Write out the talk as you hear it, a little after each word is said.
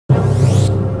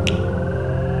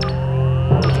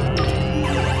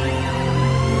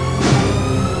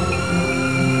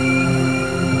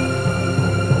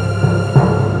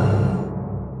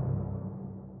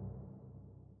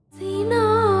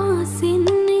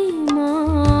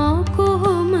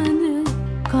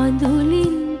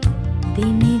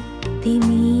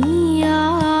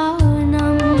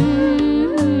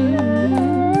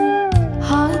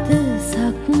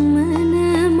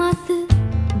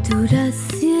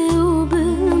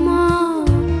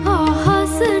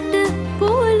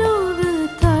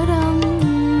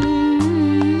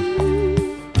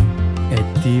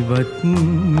ඇසුරක්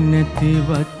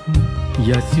නැතිවත්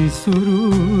යසිසුරු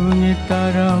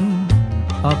තරම්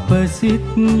අප සිත්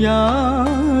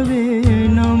යාවේ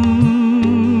නම්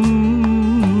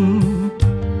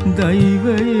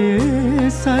දෛවයේ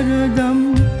සරදම්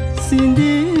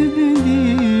සිඳී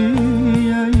බිඳී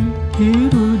යයි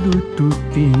හිරුදුටු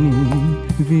පිණි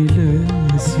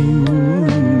විලසිමු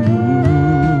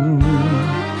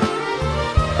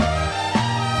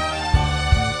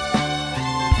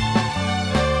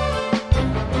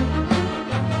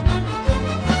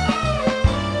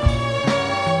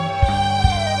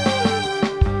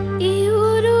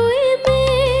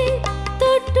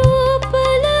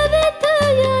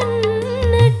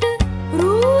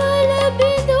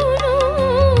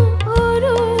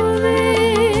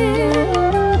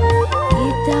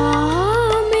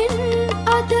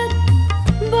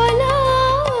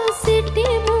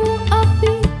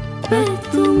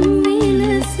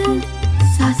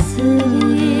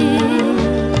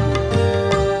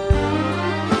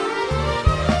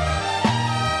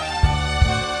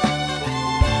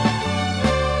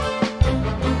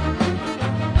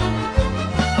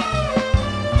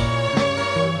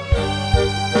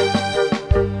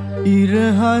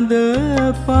ඉරහඳ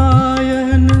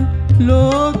පායන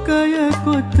ලෝකය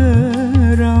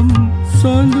කොතරම්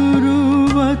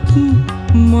සොඳුරුවත්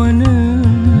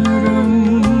මොනරම්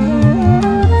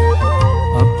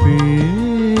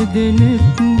අපේ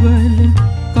දෙනෙත් වල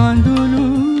කඳුළු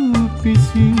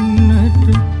පිසින්නට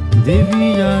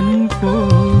දෙවියන්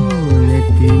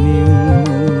කොලැතිනිමු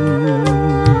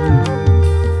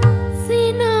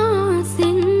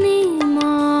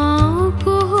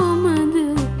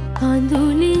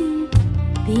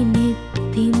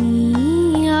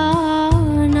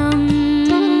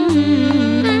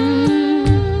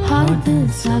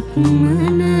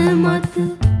සක්මන මත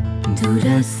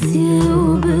දුරස්ය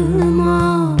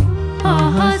ඔබමා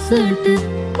අහසට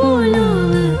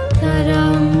පොළොව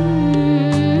තරම්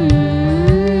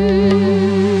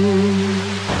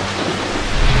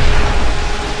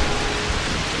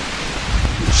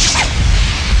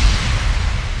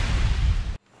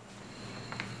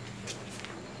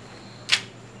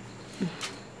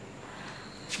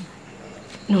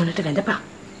නෝනට වැඳපා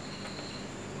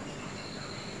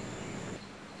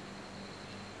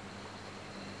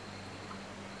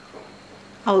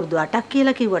අවුරුදු 8ක්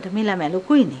කියලා කිව්වට මේ ළමයා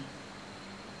ලොකුයිනේ.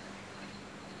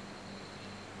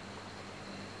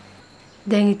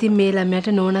 දැන් ඉතින් මේ ළමයාට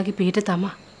නෝනාගේ පිහිට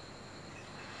තමයි.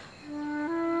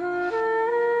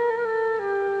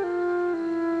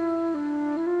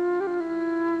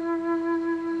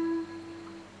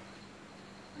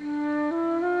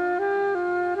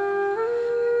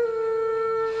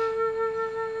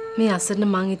 මේ අසරණ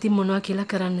මං ඉතින් මොනවා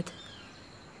කියලා කරන්නද?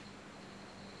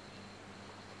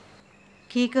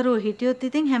 කීකරෝ හිටියොත්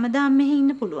ඉතින් හැමදාම මෙහි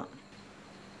ඉන්න පුළුවන්.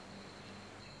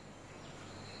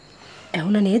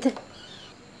 ඇහුණ නේද?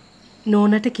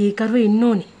 නෝනට කීකරුව ඉන්න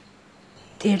ඕනි.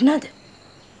 තේරුණාද?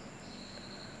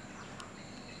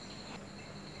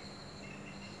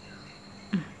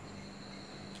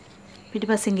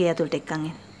 පිටිපස්සෙන් ගිය ඇතුළට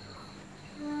එක්කන් එන්න.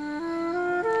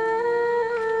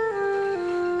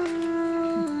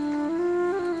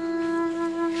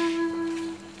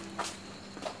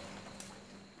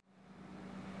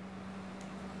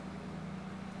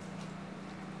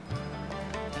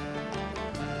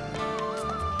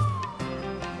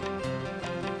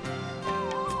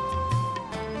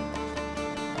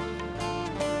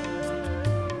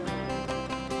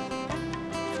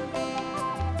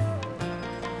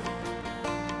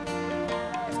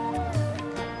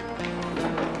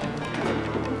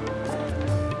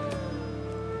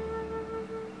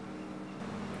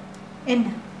 එන්න.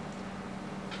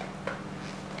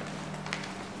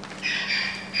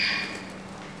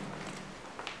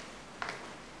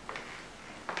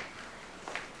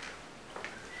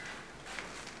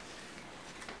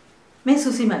 මේ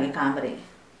සුසිමගේ කාමරේ.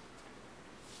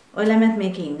 ඔය ළමයාත්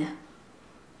මේකේ ඉන්න.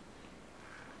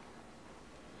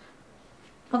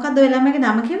 මොකද්ද ඔය ළමයාගේ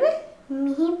නම කිව්වේ?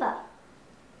 මිහිපා.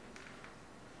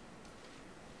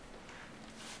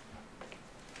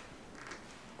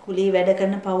 කුලී වැඩ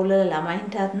කරන පවුල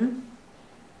ළමයින්ටත්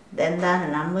දැන් දාන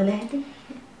නම් වල ඇති.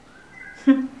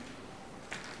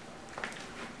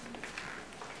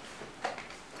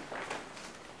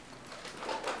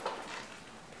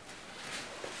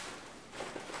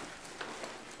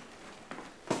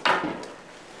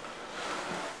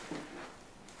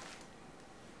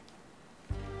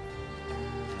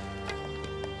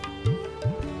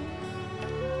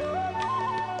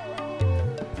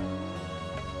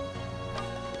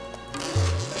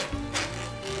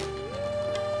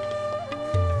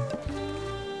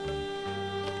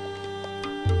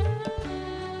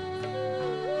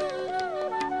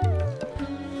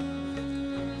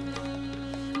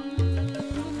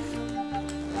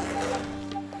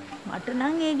 මට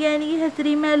නම් ඒ ගෑණිගේ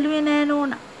හැසිරීම ඇල්ලුවේ නෑ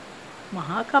නෝනා.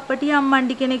 මහා කපටි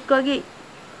අම්මණ්ඩි කෙනෙක් වගේ.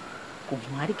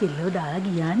 කුමාරි කෙල්ලව දාලා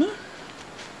ගියානේ.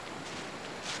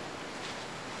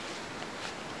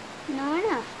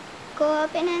 නෝනා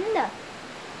කෝපේ නැන්ද?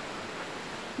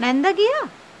 නැන්ද ගියා.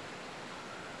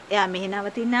 එයා මෙහෙ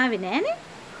නවතින්න ආවේ නෑනේ.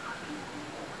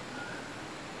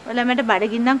 ඔයාලා මට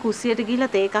බඩගින්නම් කුස්සියට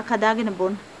ගිහිල්ලා තේ එකක් හදාගෙන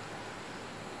බොන්න.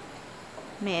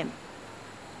 මේ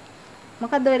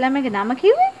මොකද්ද ඔය ළමයාගේ නම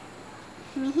කිව්වේ?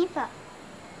 මිහිපා.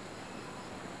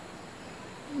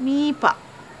 මීපා.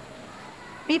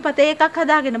 මීපා තේ එකක්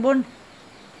හදාගෙන බොන්න.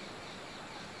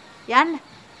 යන්න.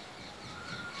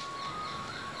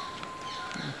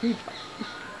 මීපා.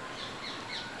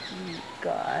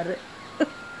 කාර.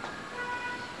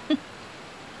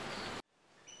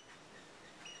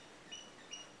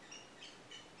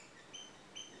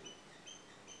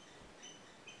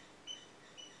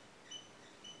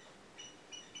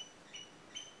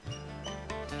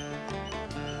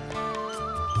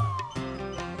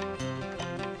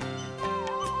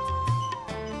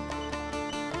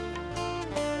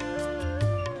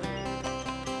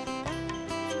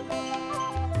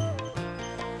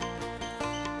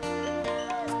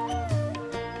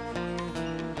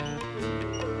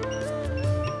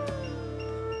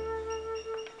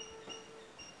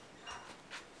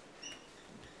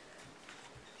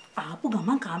 ආපු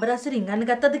ගමන් කාමරාස්සේ රින්ගන්න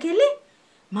ගත්තද කෙල්ලේ?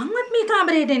 මංවත් මේ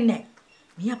කාමරේට එන්නේ නැහැ.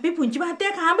 මේ අපේ පුංචි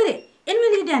මහත්තයා කාමරේ. එන්න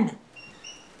එළියට යන්න.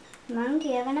 මං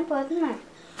කියවන පොත් නෑ.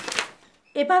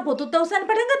 එපා පොතුත් අවසන්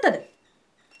පටන් ගත්තද?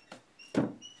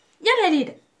 යන්න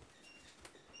එළියට.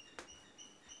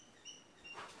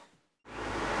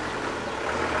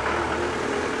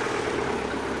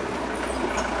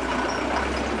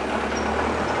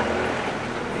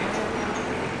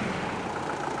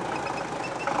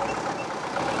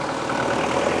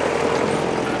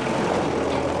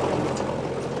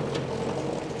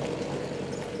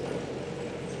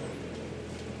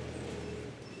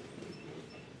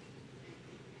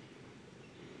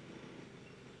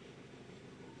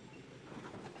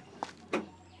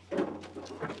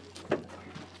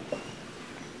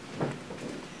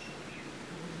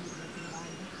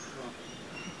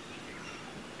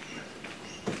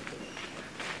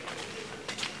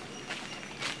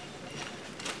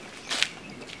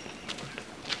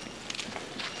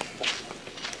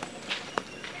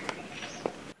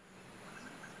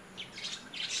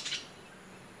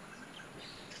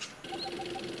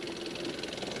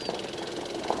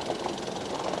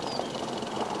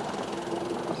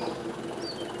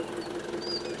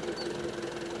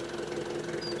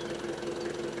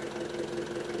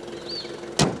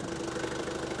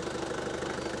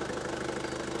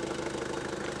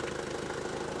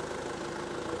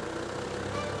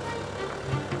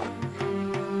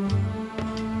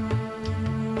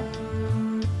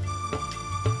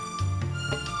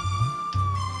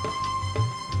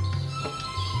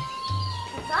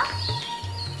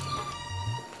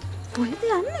 කොහෙද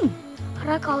යන්නේ?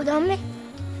 අර කවුද අම්මේ?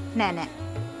 නෑ නෑ.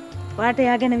 ඔයාට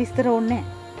එයා ගැන විස්තර ඕනේ නෑ.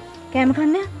 කෑම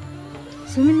කන්නේ?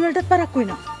 ස්විමින් වලටත් පරක්කු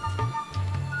වෙනවා.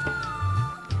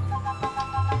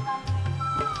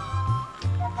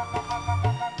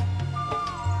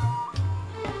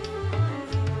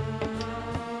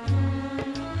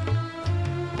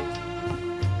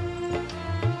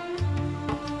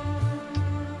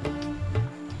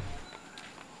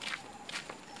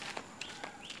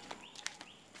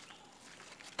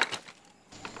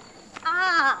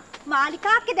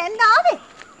 මාලිකාක්කේ දැන් ආවේ.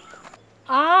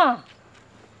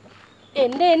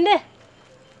 එන්න.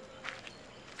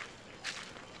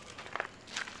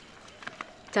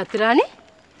 චතුරානි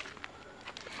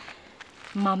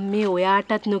මම මේ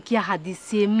ඔයාටත් නොකිය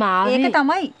හදිස්සියෙන්ම ආවේ. ඒක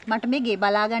තමයි. මට මේ ගේ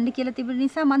බලා ගන්න කියලා තිබුණ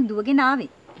නිසා මං දුවගෙන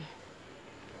ආවේ.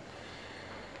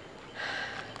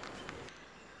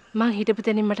 මං හිටපු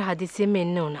තැනින් මට හදිස්සියෙන්ම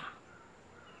එන්න වුණා.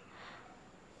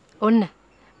 ඔන්න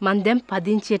මං දැන්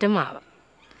පදිංචියටම ආවා.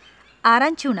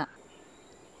 ආරංචි වුණා.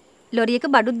 ලොරියක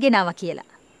බඩුත් ගෙනාවා කියලා.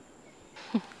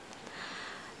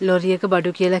 ලොරියක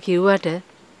බඩු කියලා කිව්වට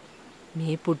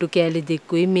මේ පුටු කෑලි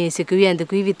දෙකුයි මේසෙකුයි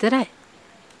ඇඳකුයි විතරයි.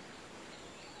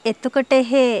 එතකොට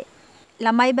එහෙ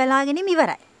ළමයි බලාගෙනම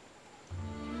ඉවරයි.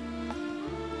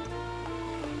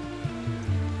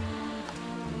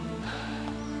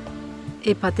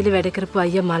 ඒ පතිලි වැඩ කරපු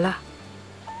අයියා මලා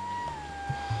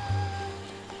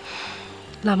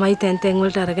ළමයි තැන්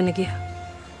වලට අරගෙන ගියා.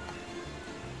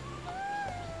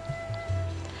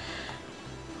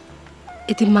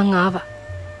 ඉතින් මං ආවා.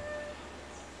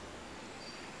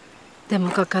 දැන්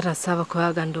මොකක් කර රස්සාවක්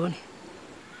හොයාගන්න ඕනේ.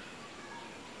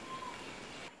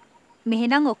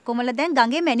 මෙහෙනම් ඔක්කොමලා දැන්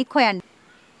ගඟේ මැණික් හොයන්න.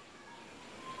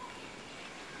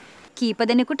 කීප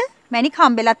දෙනෙකුට මැණික්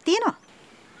හම්බෙලක් තියෙනවා.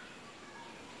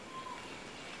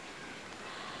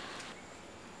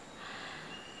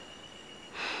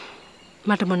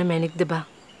 මට මොන මැණික්ද බා?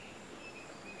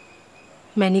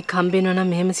 මැණික් හම්බෙනවා නම්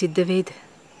මෙහෙම සිද්ධ වෙයිද?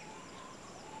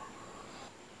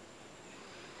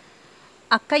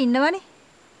 අක්කා ඉන්නවනේ.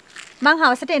 මං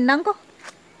හවසට එන්නම්කෝ.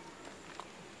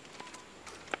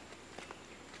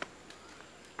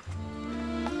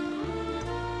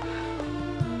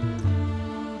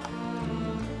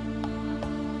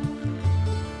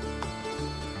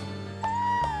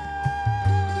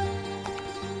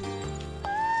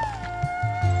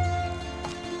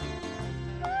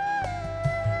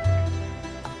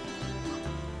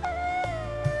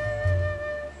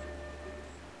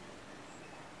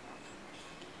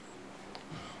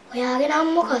 ඔයාගේ නම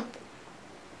මොකක්ද?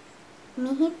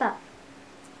 මිහිපා.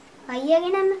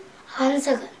 අයියාගේ නම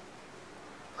හංසක.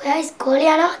 ඔයා ඉස්කෝලේ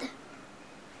යනවද?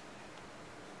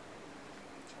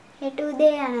 හෙට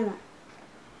උදේ යනවා.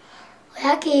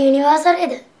 ඔයා කී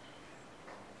විනිවාසරේද?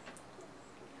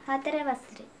 4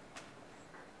 වසරේ.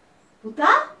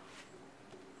 පුතා?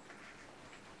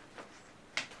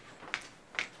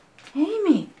 හේ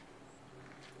මේ.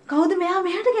 කවුද මෙයා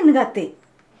මෙහාට ගෙන්න ගත්තේ?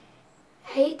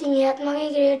 ඇයි ඉතින් එයාත් මගේ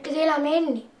ග්‍රේඩ් එකේ ළමයි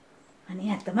එන්නේ?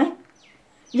 අනේ ඇත්තමයි.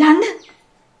 යන්න.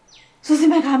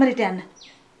 සුසිමේ කාමරේට යන්න.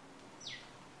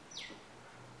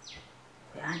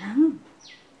 යන්න.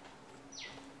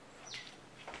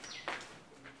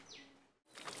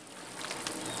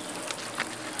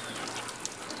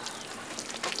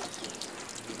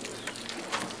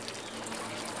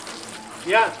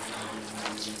 යා.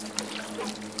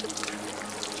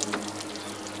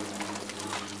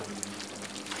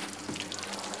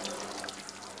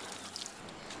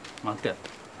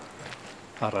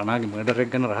 මාත්‍යා රණාගේ මර්ඩර් එක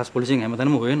ගැන රහස් පොලිසියෙන්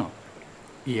හැමතැනම හොයනවා.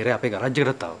 ඊයරේ අපේ ගරාජ්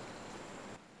එකටත් ආවා.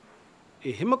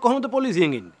 එහෙම කොහොමද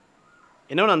පොලිසියෙන් එන්නේ?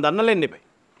 එනවනම් දන්නලා එන්න එපයි.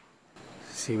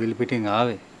 සිවිල් පිටින්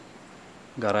ආවේ.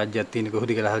 ගරාජ් එකක් තියෙන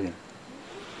කොහොද කියලා අහගෙන.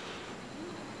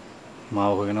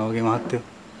 මාව හොයනවා වගේ මහත්තයෝ.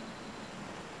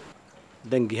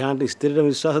 දැන් ගිහාන්ට ස්ථිරව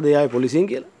විශ්වාසද එයායි පොලිසියෙන්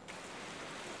කියලා?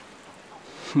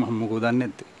 මම මොකෝ දන්නේ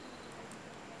නැත්තේ.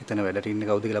 එතන වැඩට ඉන්නේ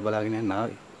කවුද කියලා බලාගෙන යන්න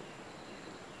ආවේ.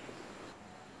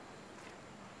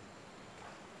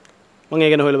 මම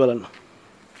ඒක ගැන හොයලා බලන්න.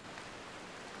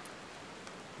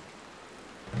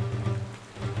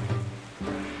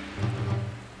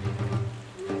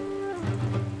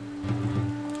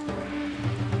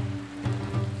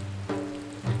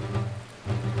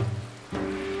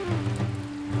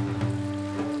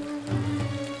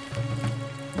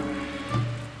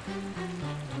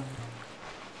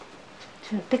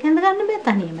 ෂර්ට් එක ඇඳ ගන්න බෑ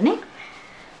තනියමනේ.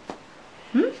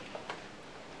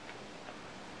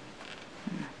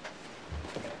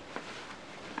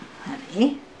 හරි.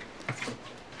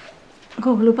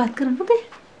 ගෝලු පාත් කරන්න බෑ.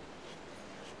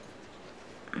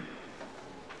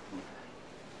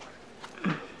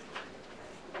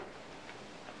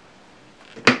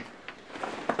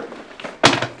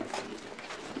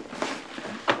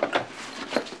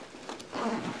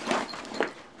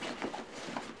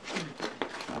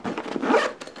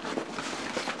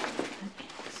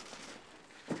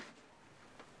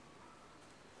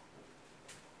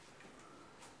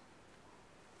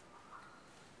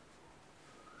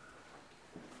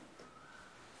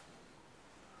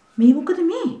 මේ මොකද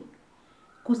මේ?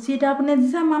 කුස්සියට ආපු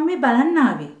නිසා මම මේ බලන්න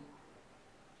ආවේ.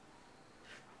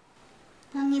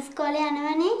 මං ඉස්කෝලේ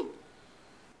යනවනේ.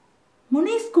 මොන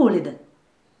ඉස්කෝලේද?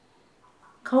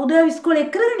 කවුද ඉස්කෝලේ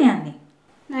එක්කගෙන යන්නේ?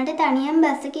 මට තනියම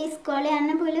බස් එකේ ඉස්කෝලේ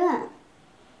යන්න පුළුවන්.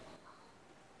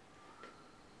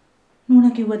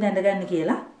 නෝනා කිව්වද ඇඳ ගන්න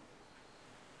කියලා?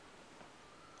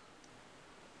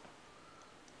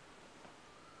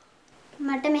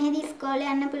 මට මෙහෙදි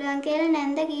ඉස්කෝලේ යන්න පුළුවන් කියලා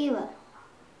නැන්ද කිව්වා.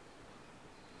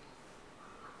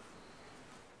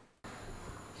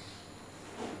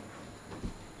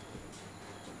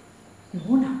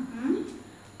 නෝනා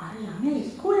අර ළමයා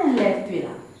ඉස්කෝලේ යන්න ලෑස්ති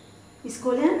වෙලා.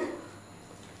 ඉස්කෝලේ යන්න?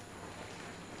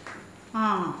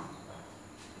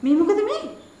 මේ මොකද මේ?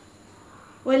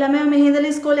 ඔය ළමයා මෙහි ඉඳලා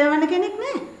ඉස්කෝලේ යවන්න කෙනෙක්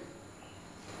නැහැ.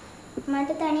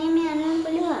 මට තනියම යන්න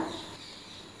පුළුවන්.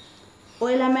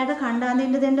 ඔය ළමයාට කණ්ඩ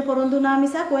අඳින්න දෙන්න පොරොන්දු වුණා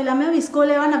මිසක් ඔය ළමයාව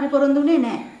ඉස්කෝලේ යවන්න අපි පොරොන්දුුනේ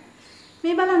නැහැ.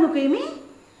 මේ බලන්නකෝ මේ.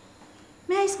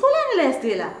 මම ඉස්කෝලේ යන්න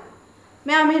ලෑස්ති වෙලා.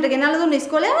 මම මෙහෙට ගෙනල්ලා දුන්න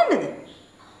ඉස්කෝලේ යවන්නද?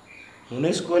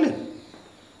 මොන ඉස්කෝලේ?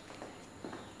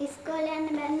 ඉස්කෝලේ යන්න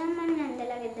බැන්නම් මම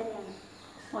නැන්දලා ගෙදර යනවා.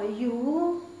 අයියෝ.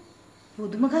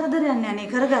 පුදුම කරදරයක් යන්නේ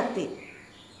කරගත්තේ.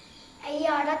 ඇයි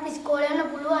ආඩත් ඉස්කෝලේ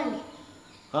යන්න පුළුවන් නේ?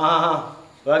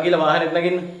 ඔයා ගිහලා වාහනේට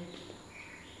නැගින්න.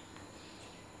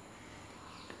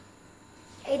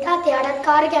 ඒ තාත්තේ ආඩත්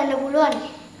කාර් එක යන්න පුළුවන්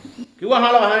නේ. කිව්වා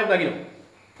අහලා වාහනේට නැගින්න.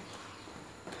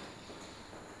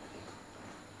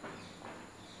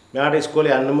 මෙයාට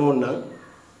ඉස්කෝලේ යන්නම ඕන නම්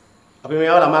අපි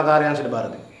මේව ළමා කාර්යාංශයට බාර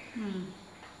දෙමු.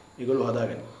 ඒගොල්ලෝ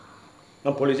හදාගන්න.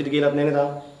 මම පොලිසියට කියලාත් නෑනේ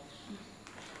තාම.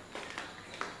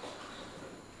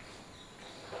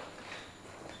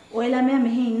 ඔය ළමයා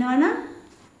මෙහෙ ඉන්නවනම්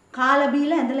කාලා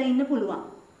බීලා ඇඳලා ඉන්න පුළුවන්.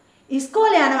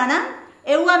 ඉස්කෝලේ යනවා නම්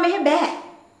එව්වා මෙහෙ බෑ.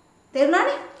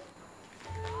 තේරුණානේ?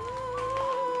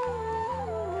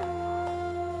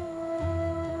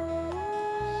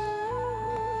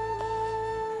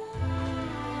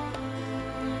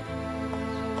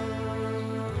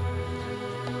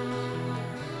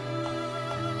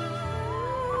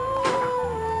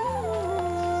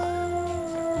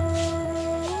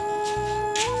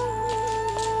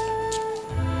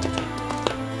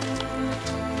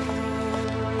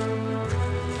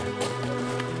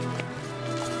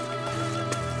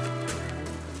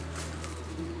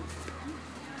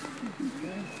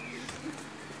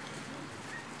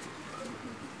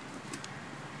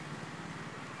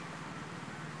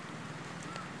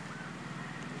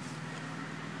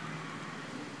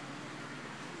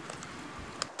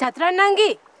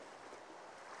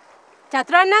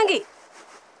 චතුරන්නංගි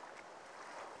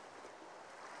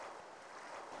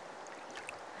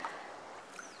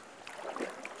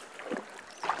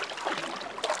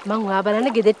මං ඔයා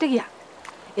බලන්න ගෙදෙට්ට ගියා.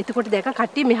 එතකොට දැක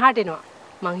කට්ටිය මෙහාට එනවා.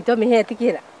 මං හිතුවා මෙහෙ ඇති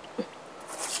කියලා.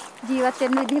 ජීවත්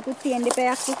වෙන්න විදිහකුත් තියෙන්න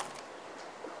එපායක්කෝ.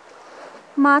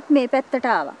 මාත් මේ පැත්තට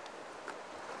ආවා.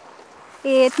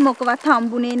 ඒත් මොකවත්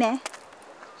හම්බුනේ නෑ.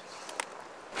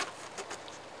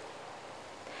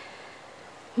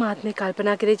 මාත් මේ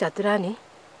කල්පනා කරේ චතුරානි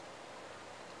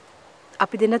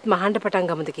අපි දෙන්නත් මහන්න පටන්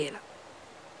ගමුද කියලා.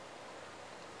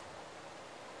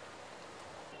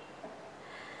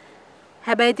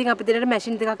 හැබැයි ඉතින් අපි දෙන්නට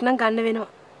මැෂින් දෙකක් නම් ගන්න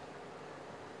වෙනවා.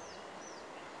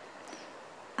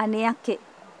 අනේ අක්කේ.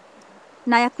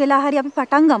 ණයක් වෙලා හරි අපි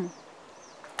පටන් ගමු.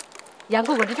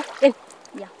 යංකෝ ගොඩට එන්න.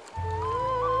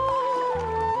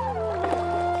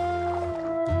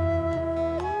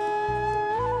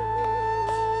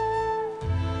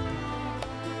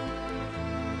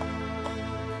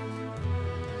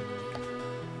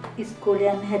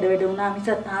 ඉස්කෝලේ යන්න හැද වැඩ වුණා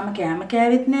මිසක් තාම කෑම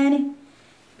කෑවෙත් නෑනේ.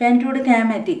 පැන්ටි උඩ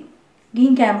කෑම ඇති.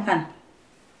 ගිහින් කෑම කන්න.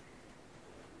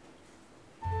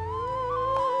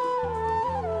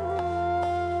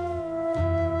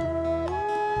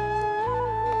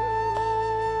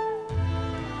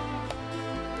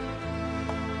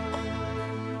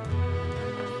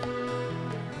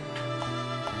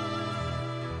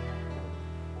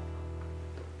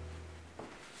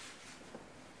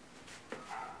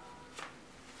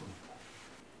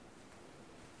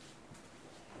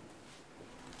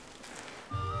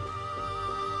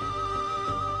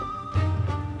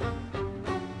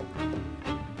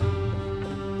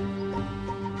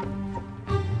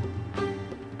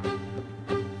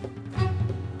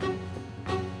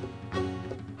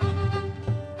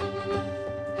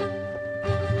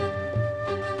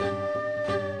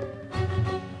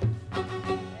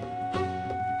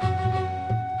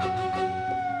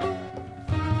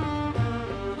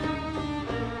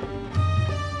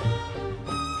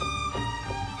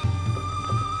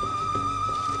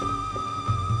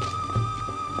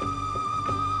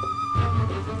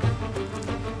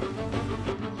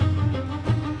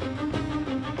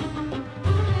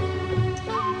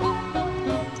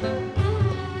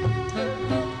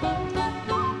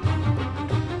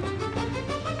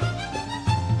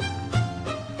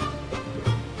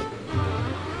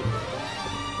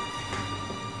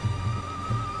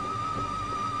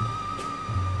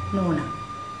 නෝනා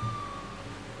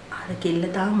අර කෙල්ල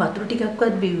තාම වතුර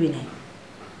ටිකක්වත් බිව්වේ නැහැ.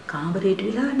 කාමරේට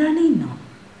විලා අඬන ඉන්නවා.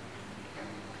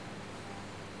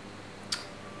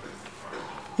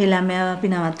 එළමයා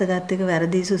අපි නවත්ත ගත්ත එක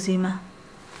වැරදි සුසීමා.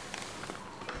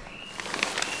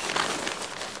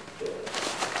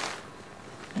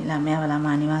 එළමයාව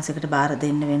ළමා නිවාසයකට බාර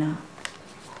දෙන්න වෙනවා.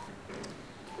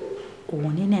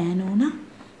 ඕනේ නෑ නෝනා.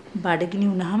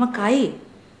 බඩගිනි වුණාම කයි.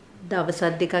 දවස්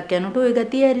දෙකක් යනකොට ওই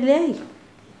ගතිය ඇරිලායි.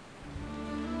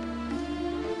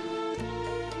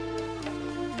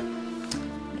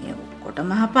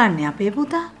 මහපන්නේ අපේ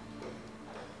පුතා.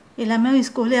 ඒ ළමයා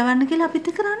ඉස්කෝලේ යවන්න කියලා අපිත්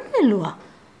එක්ක රන් බැලුවා.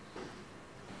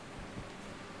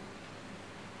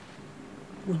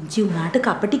 උන්චි උනාට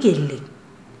කපටි කෙල්ලෙක්.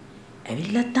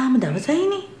 ඇවිල්ලා තාම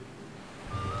දවසයිනේ.